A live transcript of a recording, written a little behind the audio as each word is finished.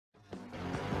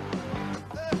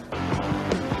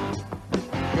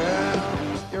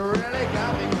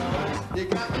You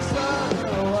got me so, I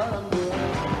don't know what I'm doing.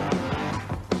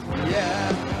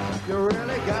 Yeah, you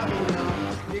really got me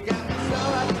now. You got me so,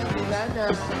 I can't be that now.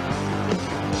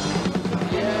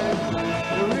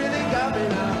 Yeah, you really got me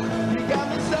now. You got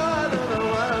me so, I don't know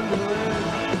what I'm doing.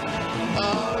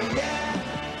 Oh yeah,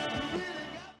 you really got me.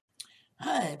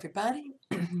 Hi, everybody.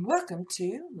 Welcome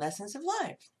to Lessons of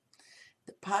Life,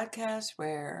 the podcast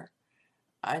where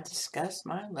I discuss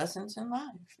my lessons in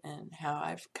life and how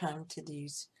I've come to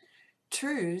these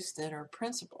truths that are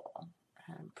principle.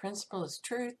 Principle is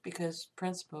truth because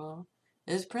principle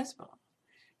is principle.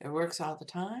 It works all the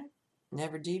time,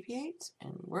 never deviates,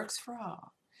 and works for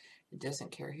all. It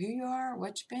doesn't care who you are,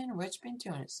 what you've been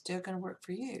doing. It's still going to work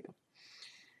for you.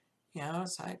 You know,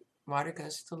 it's like water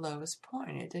goes to the lowest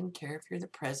point. It doesn't care if you're the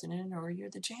president or you're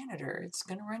the janitor. It's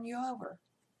going to run you over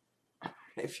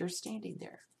if you're standing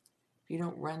there. If you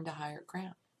don't run to higher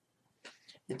ground.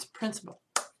 It's principle.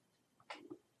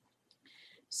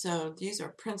 So these are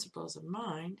principles of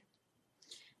mind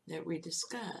that we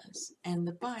discuss. And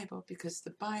the Bible, because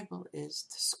the Bible is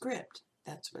the script.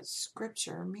 That's what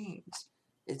scripture means.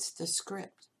 It's the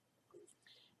script.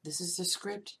 This is the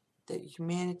script that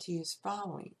humanity is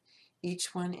following,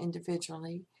 each one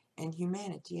individually and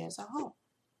humanity as a whole.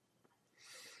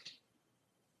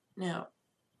 Now,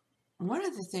 one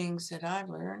of the things that I've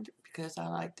learned, because I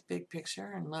like the big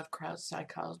picture and love crowd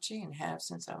psychology and have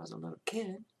since I was a little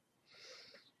kid,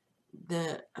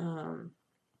 that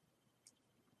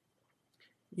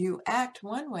you act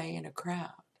one way in a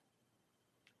crowd.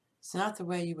 It's not the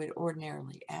way you would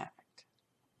ordinarily act.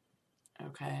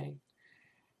 Okay?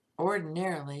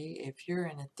 Ordinarily, if you're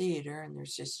in a theater and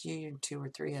there's just you and 2 or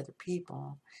 3 other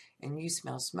people and you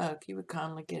smell smoke, you would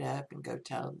calmly get up and go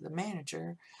tell the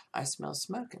manager, I smell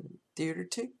smoke in the theater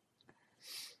too.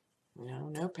 You know,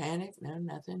 no panic, no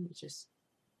nothing. You just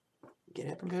get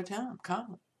up and go tell them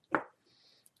calmly.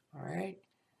 All right?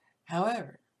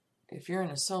 However, if you're in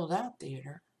a sold out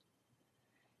theater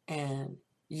and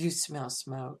you smell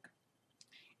smoke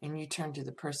and you turn to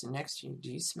the person next to you,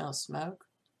 do you smell smoke?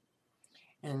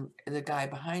 And the guy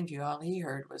behind you, all he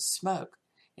heard was smoke.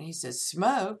 And he says,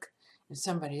 smoke? And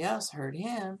somebody else heard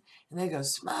him, and they go,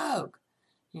 smoke!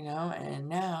 You know, and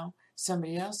now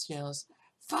somebody else yells,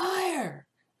 fire!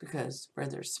 Because where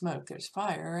there's smoke, there's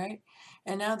fire, right?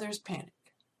 And now there's panic.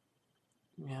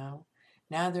 You know,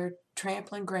 now they're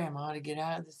trampling grandma to get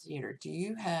out of the theater. Do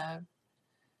you have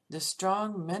the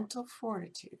strong mental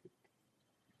fortitude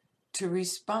to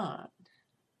respond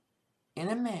in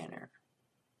a manner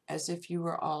as if you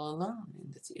were all alone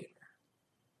in the theater?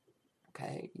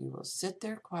 Okay, you will sit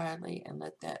there quietly and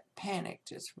let that panic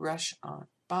just rush on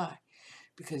by,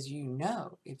 because you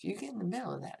know if you get in the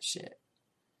middle of that shit,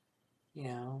 you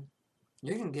know,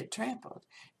 you're going to get trampled.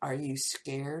 Are you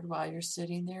scared while you're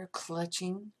sitting there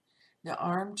clutching the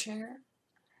armchair,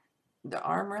 the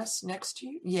armrest next to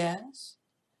you? Yes,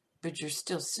 but you're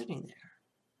still sitting there.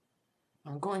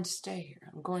 I'm going to stay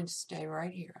here. I'm going to stay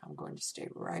right here. I'm going to stay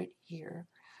right here.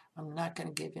 I'm not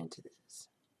going to give in to this.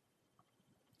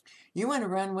 You want to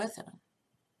run with them,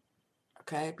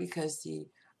 okay? Because the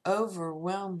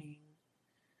overwhelming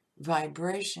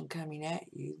vibration coming at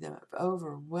you, the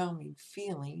overwhelming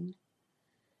feeling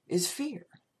is fear.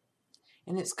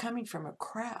 And it's coming from a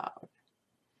crowd.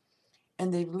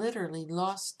 And they've literally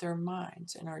lost their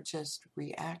minds and are just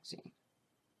reacting.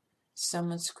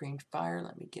 Someone screamed, fire,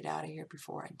 let me get out of here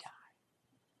before I die.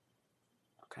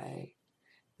 Okay?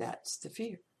 That's the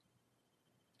fear.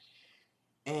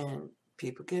 And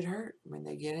people get hurt when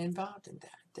they get involved in that.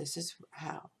 This is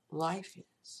how life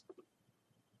is.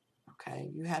 Okay?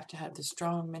 You have to have the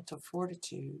strong mental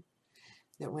fortitude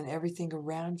that when everything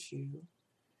around you,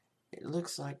 it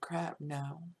looks like crap.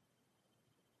 No,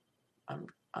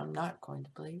 I'm not going to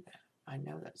believe that. I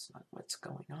know that's not what's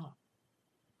going on.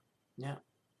 No.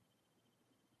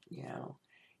 You know,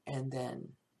 and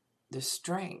then the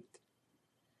strength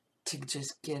to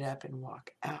just get up and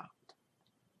walk out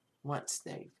once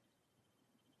they've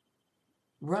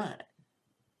run.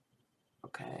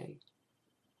 Okay?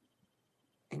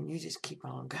 And you just keep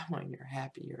on going. You're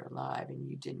happy you're alive and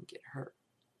you didn't get hurt.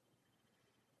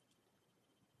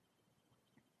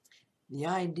 The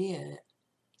idea,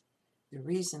 the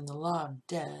reason the law of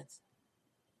death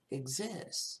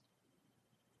exists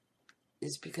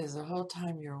is because the whole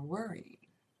time you're worrying,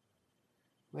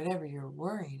 whatever you're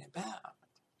worrying about,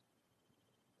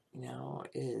 you know,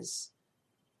 is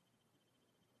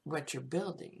what you're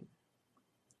building.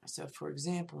 So, for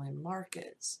example, in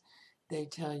markets, they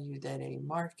tell you that a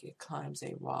market climbs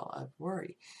a wall of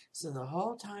worry. So the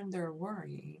whole time they're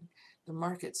worrying, the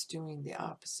market's doing the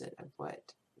opposite of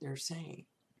what they're saying.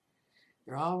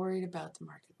 You're all worried about the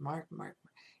market,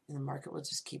 and the market will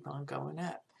just keep on going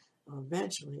up. Well,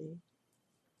 eventually,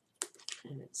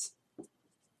 and it's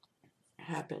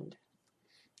happened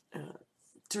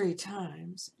 3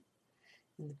 times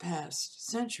in the past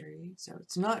century, so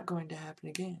it's not going to happen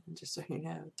again, just so you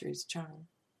know, three's a charm,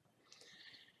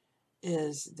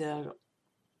 is the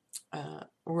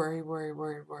worry.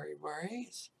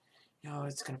 You know,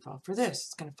 it's going to fall for this,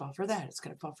 it's going to fall for that, it's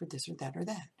going to fall for this or that or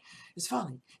that. It's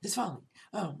falling.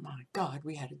 Oh my God,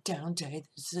 we had a down day.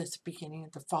 This is the beginning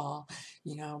of the fall,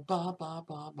 you know, blah, blah,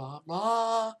 blah, blah,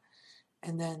 blah.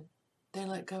 And then they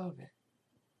let go of it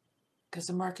because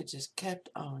the market just kept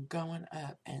on going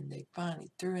up, and they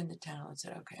finally threw in the towel and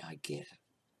said, okay, I give.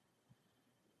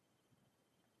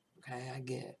 Okay, I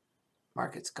give.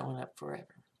 Market's going up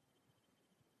forever.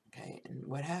 Okay, and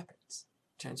what happens?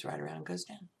 Turns right around and goes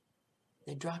down.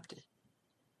 They dropped it.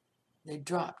 They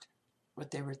dropped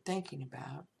what they were thinking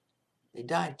about. They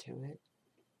died to it.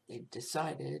 They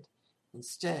decided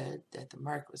instead that the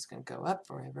market was going to go up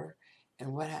forever.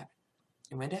 And what happened?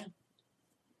 It went down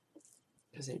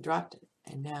because they dropped it.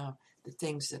 And now the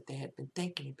things that they had been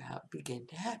thinking about begin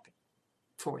to happen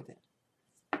for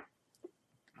them.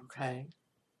 Okay?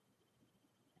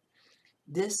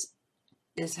 This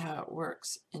is how it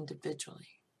works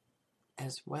individually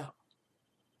as well.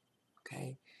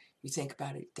 Okay? You think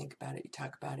about it, you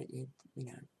talk about it, you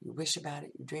wish about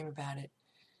it, you dream about it,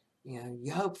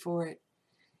 you hope for it,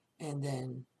 and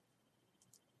then,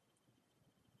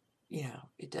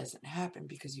 it doesn't happen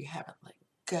because you haven't let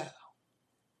go.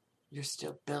 You're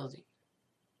still building.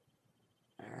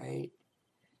 All right?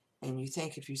 And you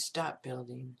think if you stop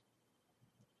building,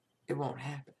 it won't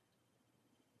happen.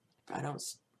 If I don't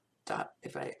stop,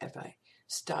 if I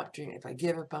stop dreaming, if I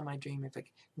give up on my dream,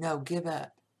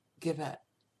 give up.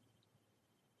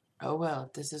 Oh well,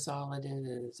 if this is all it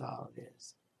is all it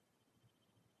is.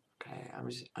 Okay,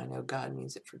 I know God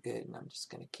means it for good, and I'm just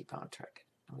going to keep on trucking.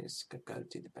 I'm just going to go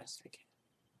do the best I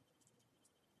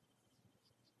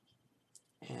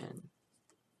can. And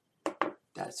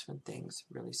that's when things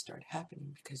really start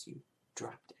happening because you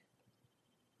dropped it.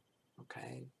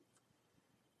 Okay?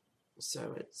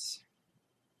 So it's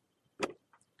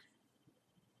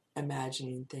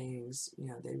imagining things,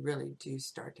 they really do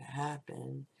start to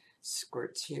happen.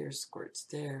 Squirts here, squirts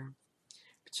there.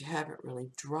 But you haven't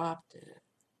really dropped it.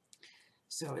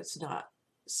 So it's not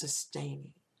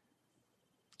sustaining.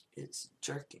 It's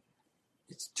jerking.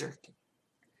 It's jerking.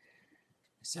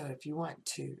 So if you want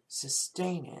to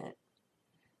sustain it,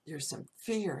 there's some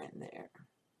fear in there.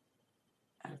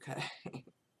 Okay?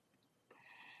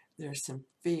 There's some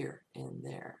fear in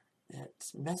there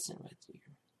that's messing with you.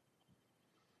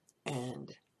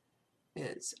 And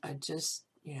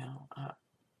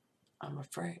I'm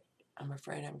afraid. I'm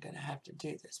afraid I'm going to have to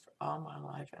do this for all my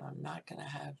life, and I'm not going to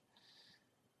have,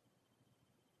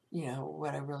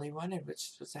 what I really wanted,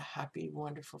 which was a happy,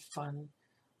 wonderful, fun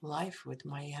life with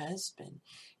my husband.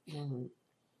 And,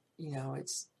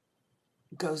 it's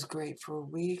goes great for a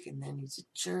week, and then he's a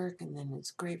jerk, and then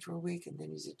it's great for a week, and then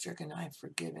he's a jerk, and I've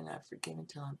forgiven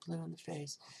till I'm blue in the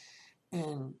face.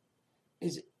 And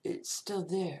it's still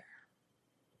there,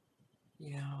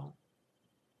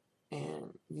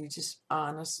 and you just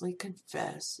honestly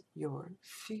confess your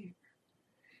fear.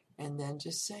 And then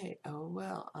just say, oh,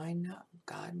 well, I know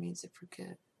God means it for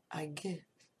good. I give.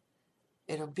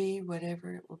 It'll be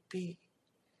whatever it will be.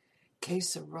 Que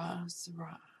sera,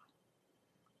 sera.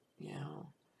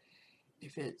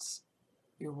 If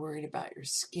you're worried about your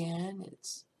skin,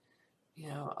 it's, you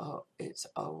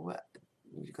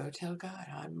go tell God,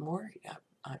 I'm worried.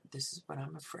 This is what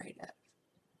I'm afraid of.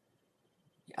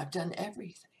 I've done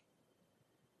everything.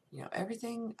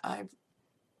 Everything I've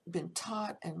been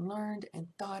taught and learned and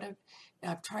thought of,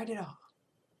 and I've tried it all.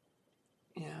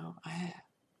 I have.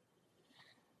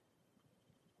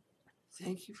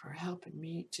 Thank you for helping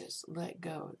me just let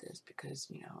go of this because,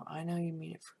 I know you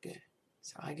mean it for good.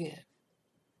 So I give.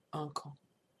 Uncle.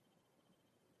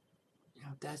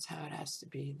 If that's how it has to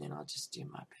be, then I'll just do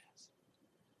my best.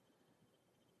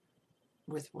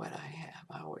 With what I have.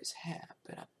 I always have.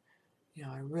 But,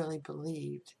 I really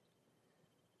believed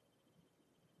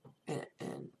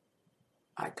and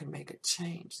I could make a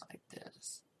change like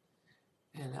this.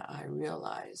 And I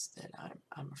realized that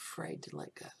I'm afraid to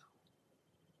let go.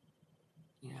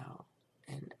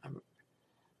 And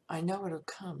I know it'll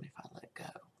come if I let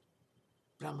go.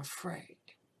 But I'm afraid,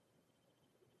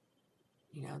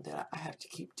 that I have to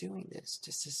keep doing this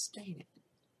to sustain it.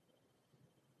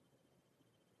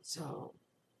 So,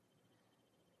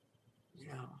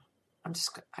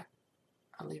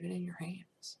 I'll leave it in your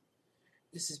hands.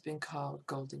 This has been called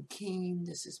Golden King.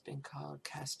 This has been called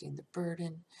Casting the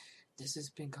Burden. This has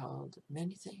been called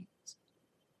many things.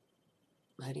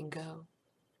 Letting go.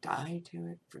 Die to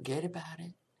it. Forget about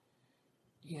it.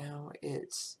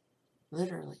 It's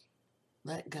literally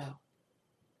let go.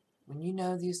 When you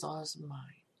know these laws of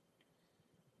mind,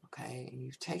 okay, and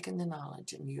you've taken the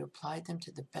knowledge and you applied them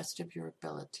to the best of your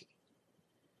ability,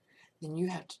 then you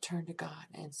have to turn to God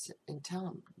and tell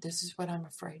him, this is what I'm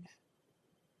afraid of.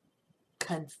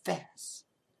 Confess.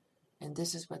 And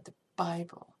this is what the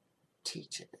Bible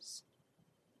teaches.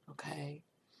 Okay?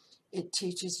 It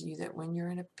teaches you that when you're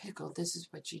in a pickle, this is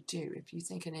what you do. If you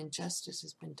think an injustice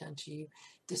has been done to you,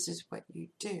 this is what you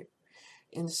do.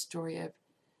 In the story of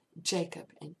Jacob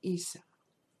and Esau,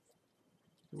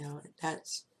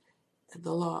 that's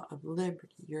the law of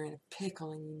liberty. You're in a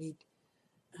pickle and you need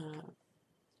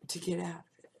to get out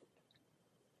of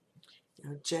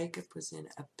it. Jacob was in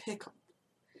a pickle.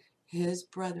 His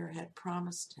brother had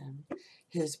promised him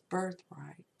his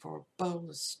birthright for a bowl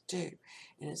of stew.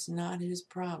 And it's not his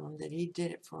problem that he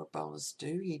did it for a bowl of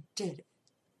stew. He did it.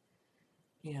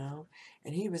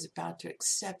 And he was about to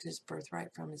accept his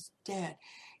birthright from his dad.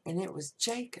 And it was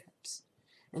Jacob's.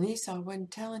 And Esau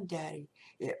wasn't telling Daddy,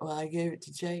 I gave it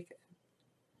to Jacob.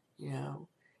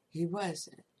 He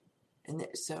wasn't. And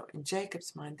so in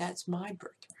Jacob's mind, that's my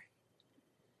birthright.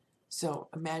 So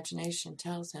imagination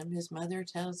tells him, his mother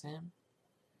tells him,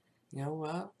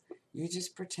 you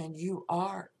just pretend you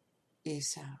are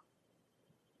Esau.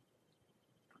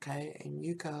 Okay? And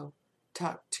you go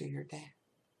talk to your dad.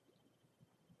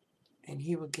 And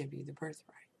he will give you the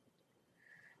birthright.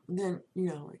 And then,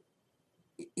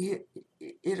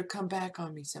 it'll come back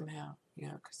on me somehow,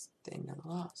 because they know the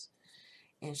laws.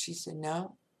 And she said,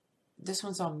 no, this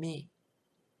one's on me.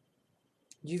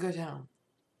 You go down.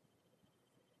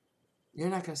 You're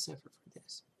not going to suffer for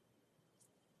this.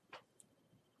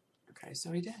 Okay,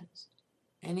 so he does.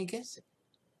 And he gets it.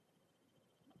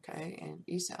 Okay, and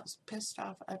Esau's pissed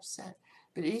off, upset.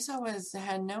 But Esau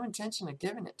had no intention of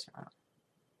giving it to him.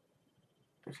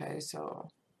 Okay, so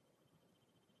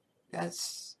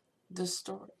that's the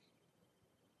story.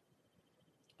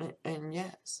 And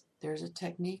yes, there's a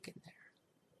technique in there.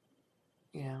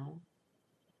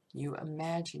 You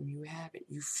imagine you have it.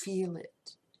 You feel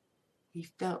it. He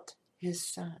felt his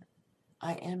son.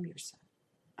 I am your son.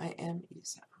 I am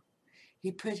Esau.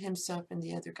 He put himself in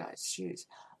the other guy's shoes.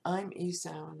 I'm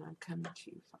Esau and I'm coming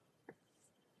to you, Father.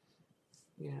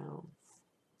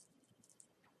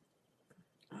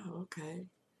 Oh, okay.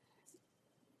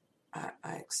 I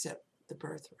accept the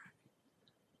birthright.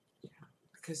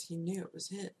 Because he knew it was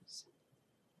his.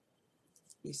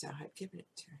 Esau had given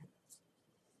it to him.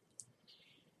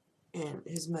 And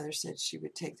his mother said she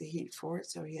would take the heat for it,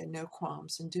 so he had no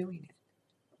qualms in doing it.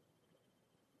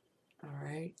 All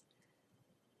right?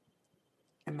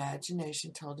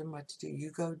 Imagination told him what to do.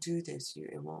 You go do this.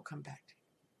 It won't come back to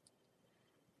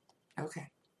you. Okay.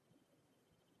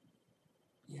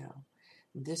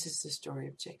 This is the story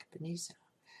of Jacob and Esau.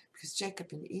 Because Jacob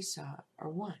and Esau are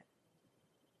one.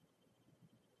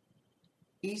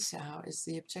 Esau is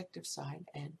the objective side,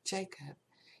 and Jacob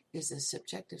is the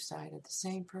subjective side of the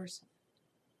same person.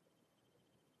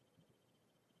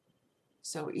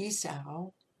 So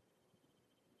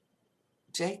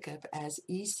Jacob as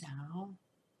Esau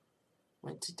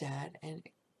went to Dad and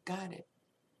got it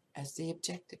as the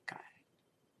objective guy.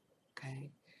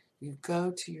 Okay? You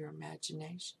go to your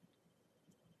imagination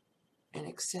and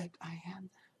accept, I have that.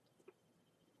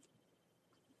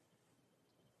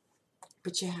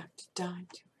 But you have to die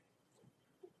to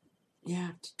it. You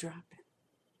have to drop it.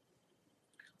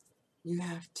 You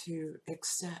have to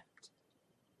accept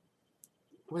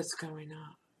what's going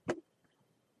on.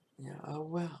 Oh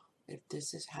well, if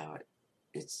this is how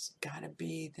it's got to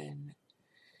be, then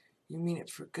you mean it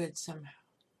for good somehow.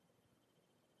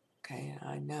 Okay, and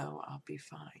I know I'll be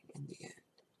fine in the end.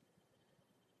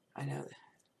 I know that.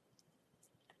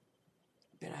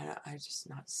 But I'm just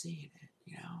not seeing it,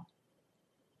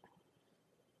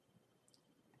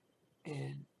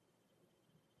 And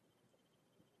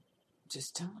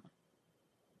just tell them,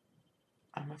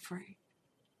 I'm afraid.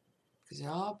 Because it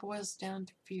all boils down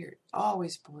to fear. It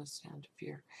always boils down to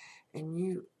fear. And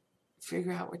you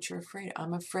figure out what you're afraid of.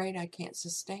 I'm afraid I can't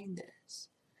sustain this.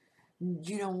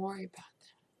 You don't worry about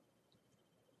that.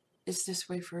 It's this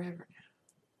way forever now.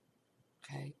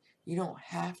 Okay? You don't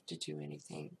have to do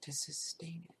anything to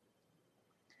sustain it.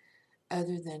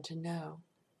 Other than to know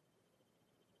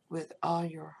with all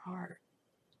your heart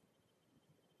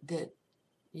that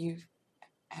you've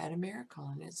had a miracle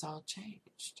and it's all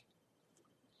changed.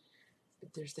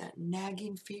 But there's that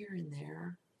nagging fear in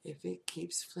there if it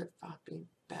keeps flip-flopping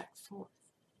back and forth.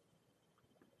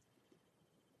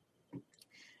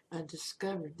 I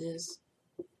discovered this,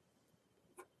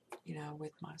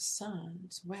 with my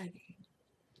son's wedding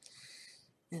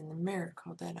and the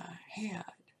miracle that I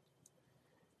had.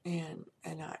 And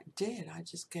I did. I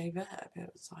just gave up. It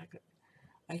was like,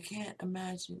 I can't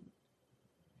imagine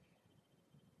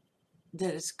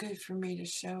that it's good for me to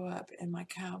show up in my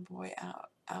cowboy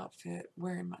outfit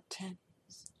wearing my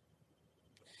tennies.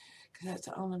 Because that's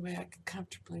the only way I can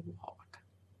comfortably walk,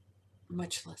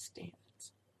 much less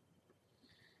dance.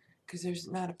 Because there's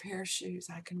not a pair of shoes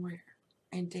I can wear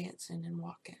and dance in and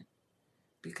walk in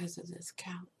because of this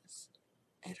callus.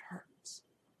 It hurts.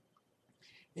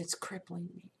 It's crippling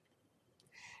me.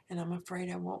 And I'm afraid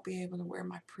I won't be able to wear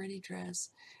my pretty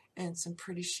dress and some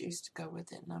pretty shoes to go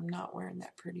with it. And I'm not wearing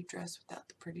that pretty dress without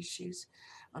the pretty shoes.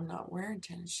 I'm not wearing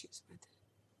tennis shoes with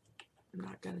it. I'm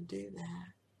not going to do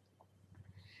that.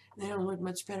 They don't look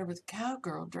much better with a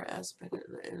cowgirl dress, but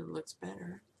it looks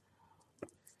better.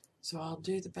 So I'll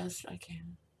do the best I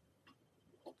can.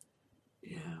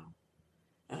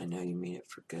 I know you mean it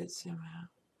for good somehow.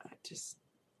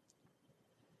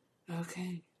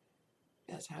 Okay.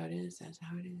 That's how it is. That's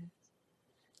how it is.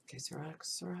 Que sera, que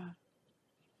sera.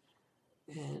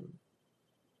 And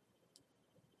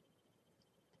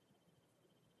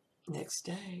next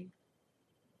day,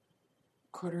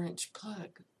 1/4-inch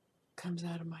plug comes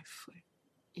out of my foot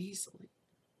easily.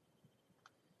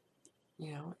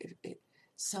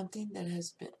 Something that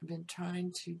has been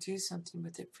trying to do something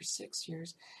with it for 6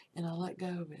 years, and I let go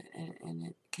of it, and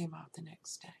it came off the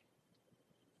next day.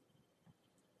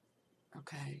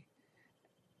 Okay?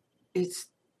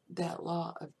 It's that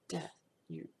law of death.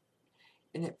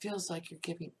 And it feels like you're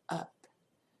giving up,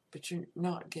 but you're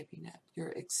not giving up.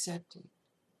 You're accepting.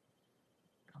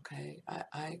 Okay?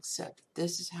 I accept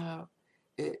this is how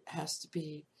it has to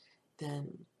be.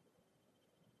 Then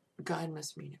God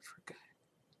must mean it for good.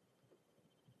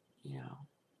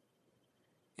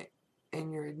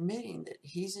 And you're admitting that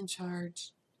He's in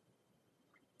charge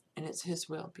and it's His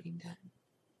will being done.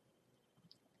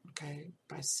 Okay?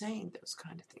 By saying those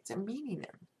kind of things and meaning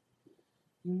them.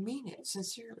 You mean it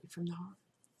sincerely from the heart.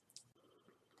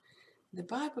 The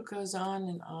Bible goes on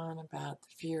and on about the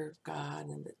fear of God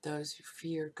and that those who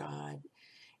fear God.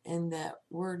 And that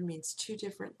word means two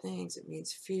different things. It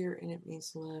means fear and it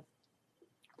means love.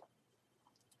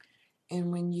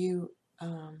 And when you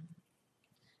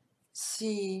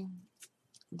see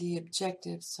the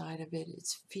objective side of it,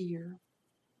 it's fear.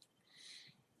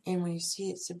 And when you see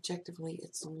it subjectively,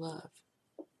 it's love.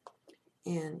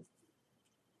 And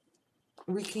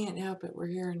we can't help it. We're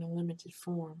here in a limited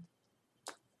form.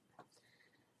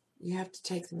 You have to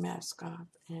take the mask off.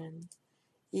 And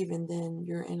even then,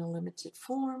 you're in a limited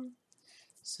form.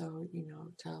 So,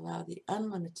 to allow the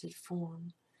unlimited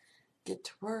form get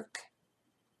to work,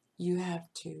 you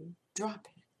have to drop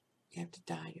it. You have to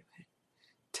die to it.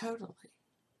 Totally.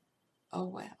 Oh,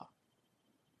 well.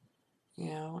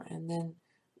 And then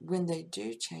when they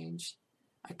do change,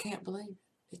 I can't believe it.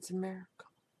 It's a miracle.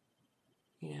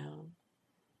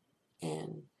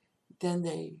 And then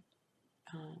they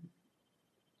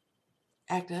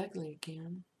act ugly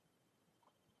again.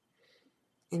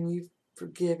 And you've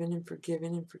forgiven and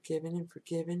forgiven and forgiven and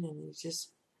forgiven, and you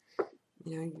just,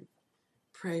 you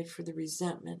prayed for the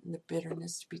resentment and the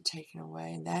bitterness to be taken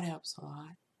away, and that helps a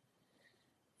lot.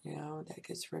 That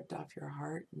gets ripped off your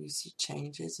heart, and you see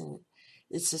changes, and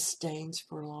it sustains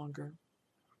for longer.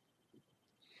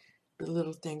 But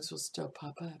little things will still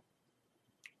pop up.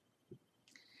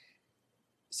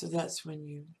 So that's when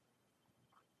you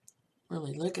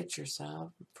really look at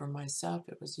yourself. For myself,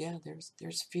 it was,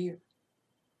 there's fear.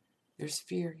 There's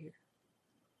fear here.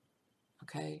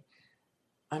 Okay?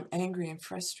 I'm angry and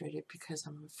frustrated because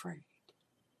I'm afraid.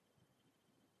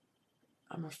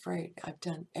 I'm afraid. I've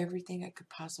done everything I could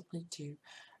possibly do.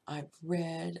 I've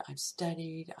read, I've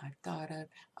studied, I've thought of,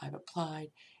 I've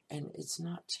applied, and it's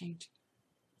not changing.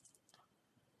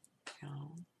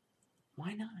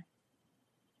 Why not?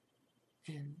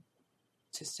 And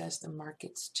just as the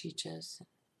markets teach us,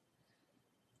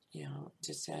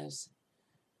 just as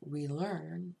we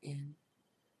learn in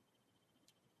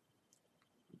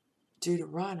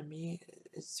Deuteronomy,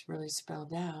 it's really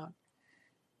spelled out,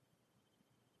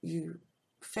 you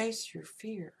face your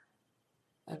fear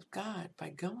of God by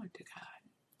going to God.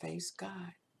 Face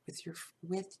God with your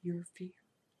fear.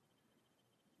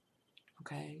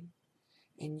 Okay?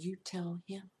 And you tell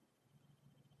Him,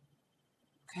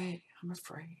 okay, I'm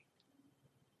afraid.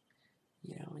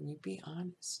 And you be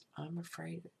honest. I'm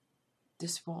afraid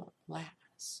this won't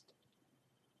last.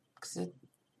 Because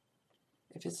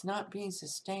if it's not being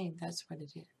sustained, that's what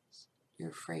it is. You're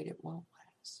afraid it won't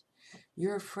last.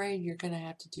 You're afraid you're going to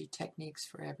have to do techniques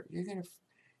forever. You're going to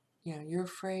You know, you're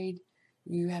afraid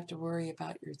you have to worry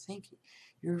about your thinking.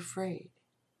 You're afraid,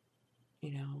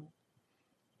 you know,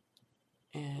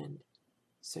 and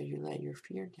so you let your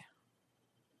fear down.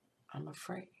 I'm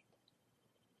afraid,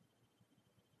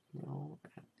 you know,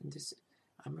 and this,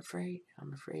 I'm afraid.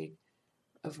 I'm afraid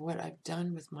of what I've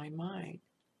done with my mind,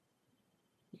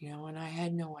 you know, and I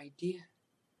had no idea.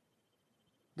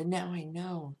 But now I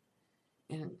know,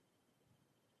 and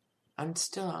I'm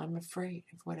afraid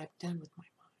of what I've done with my mind.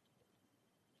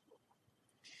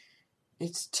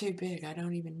 It's too big. I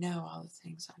don't even know all the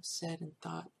things I've said and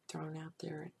thought, thrown out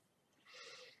there.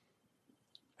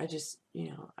 I just, you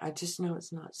know, I just know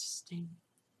it's not sustaining.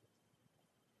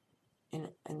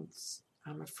 And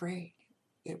I'm afraid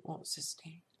it won't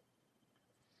sustain,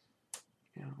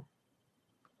 you know.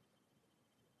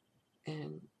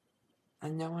 And I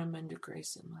know I'm under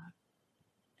grace and love.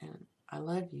 And I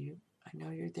love you. I know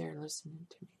you're there listening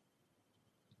to me.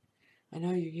 I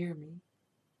know you hear me.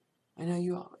 I know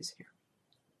you always hear me.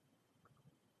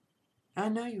 I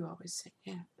know you always say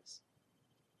yes.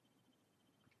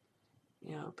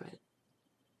 You know, but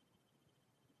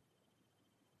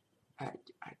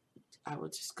I will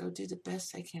just go do the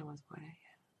best I can with what I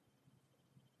have.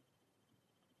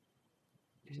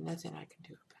 There's nothing I can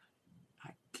do about it.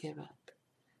 I give up.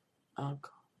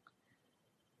 Uncle.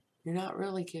 You're not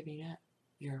really giving up.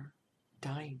 You're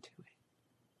dying to it.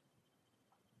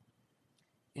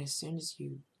 And as soon as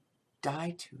you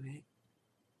die to it,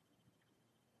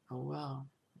 oh well,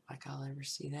 like I'll ever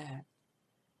see that.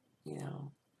 You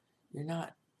know, you're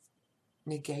not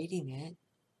negating it.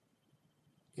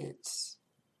 It's,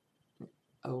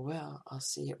 oh well, I'll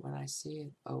see it when I see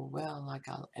it. Oh well, like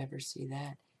I'll ever see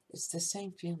that. It's the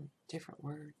same feeling, different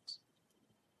words.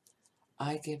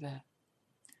 I give up.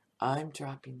 I'm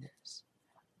dropping this.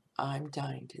 I'm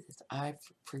dying to this. I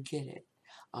forget it.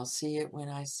 I'll see it when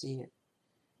I see it.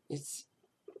 It's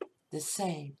the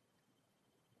same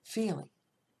feeling,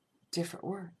 different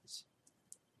words.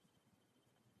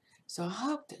 So I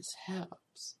hope this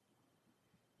helps.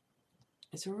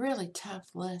 It's a really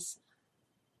tough lesson.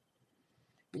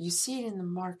 But you see it in the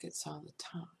markets all the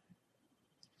time.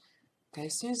 Okay,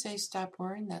 as soon as they stop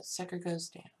worrying, that sucker goes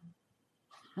down.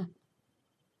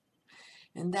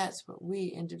 And that's what we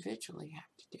individually have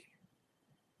to do,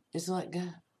 is let go.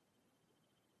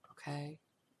 Okay?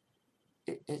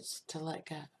 It's to let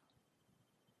go.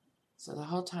 So the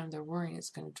whole time they're worrying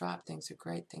it's going to drop, things are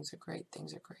great, things are great,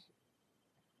 things are great.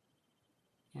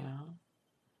 You know?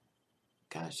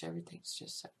 Gosh, everything's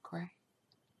just so great.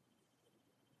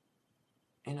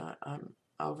 And I'm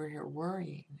over here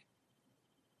worrying.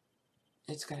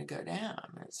 It's going to go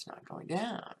down. It's not going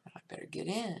down. I better get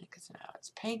in because now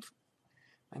it's painful.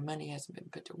 My money hasn't been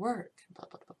put to work. Blah,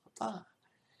 blah, blah, blah, blah.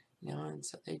 You know, and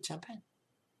so they jump in.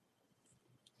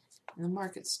 And the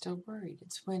market's still worried.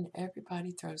 It's when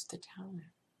everybody throws the towel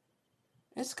in.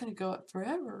 It's going to go up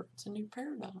forever. It's a new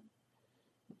paradigm.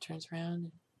 It turns around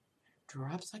and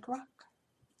drops like a rock.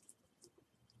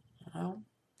 You know?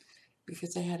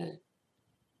 Because they had a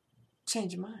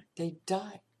change of mind. They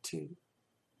died to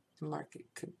the market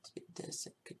could do this,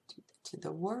 it could do that, to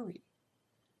the worry.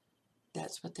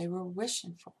 That's what they were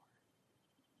wishing for.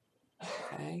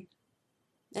 Okay?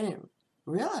 They didn't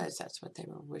realize that's what they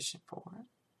were wishing for.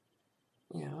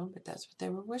 You know, but that's what they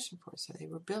were wishing for. So they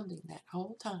were building that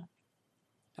whole time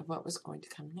of what was going to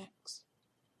come next.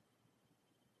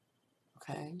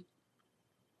 Okay?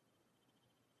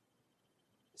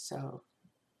 So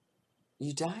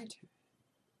you die to it.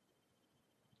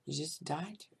 You just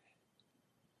die to it.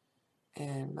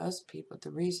 And most people,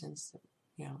 the reasons that,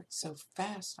 you know, it's so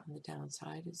fast on the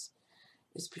downside is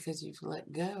because you've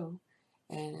let go,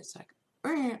 and it's like,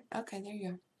 okay, there you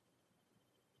are.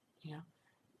 You know,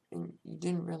 and you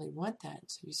didn't really want that,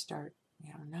 so you start,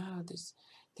 you know, no,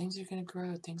 things are going to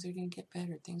grow, things are going to get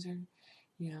better, things are,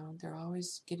 you know, they're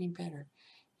always getting better,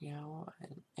 you know,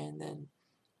 and then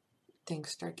things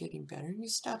start getting better, and you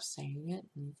stop saying it,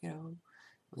 and you know,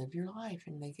 live your life,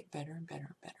 and they get better and better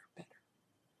and better and better.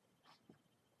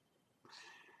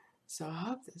 So I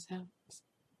hope this helps.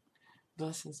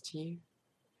 Blessings to you,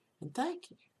 and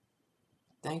thank you.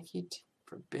 Thank you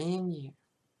for being you.